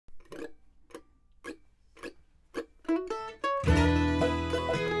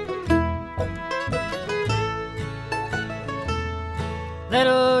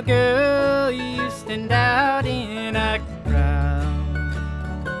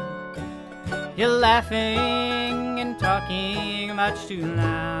You're laughing and talking much too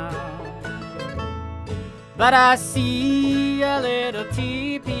loud, but I see a little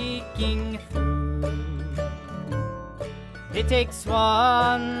tear peeking through. It takes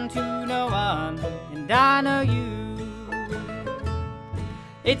one to know one, and I know you.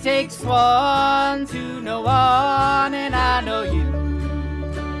 It takes one to know one, and I know you.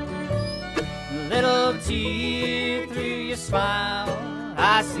 A little tear through your smile,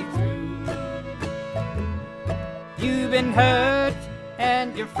 I see through. You've been hurt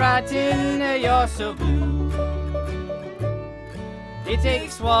and you're frightened, you're so blue. It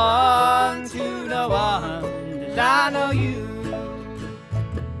takes one to know one, and I know you.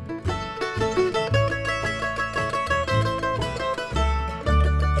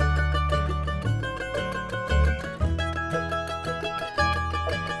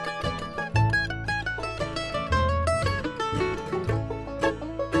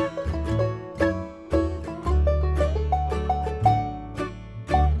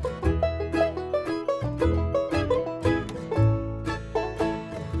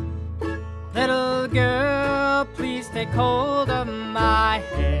 Little girl, please take hold of my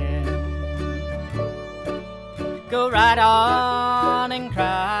hand. Go right on and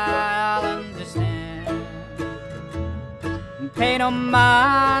cry, I'll understand. And pay no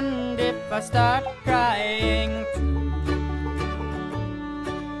mind if I start crying too.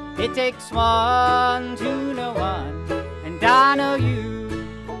 It takes one to know one, and I know you.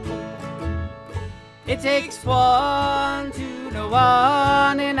 It takes one to know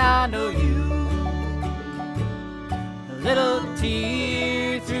one, and I know you. A little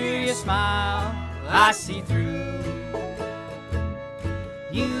tear through your smile, I see through.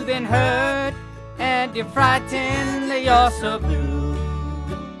 You've been hurt and you're frightened, you're so blue.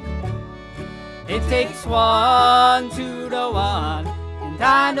 It takes one to know one, and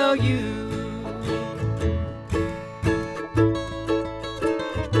I know you.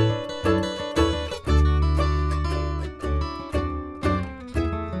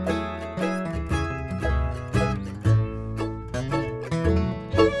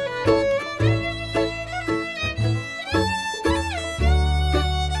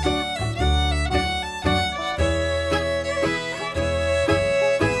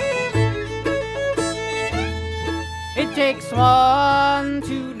 It takes one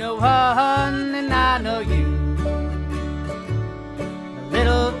to know one, and I know you. A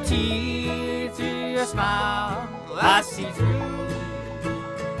little tear through your smile, I see through.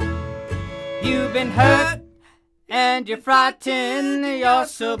 You've been hurt and you're frightened, you're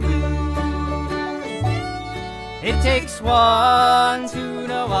so blue. It takes one to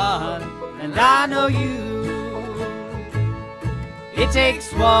know one, and I know you. It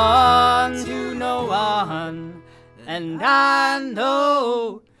takes one to know one, and I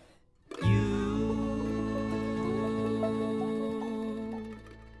know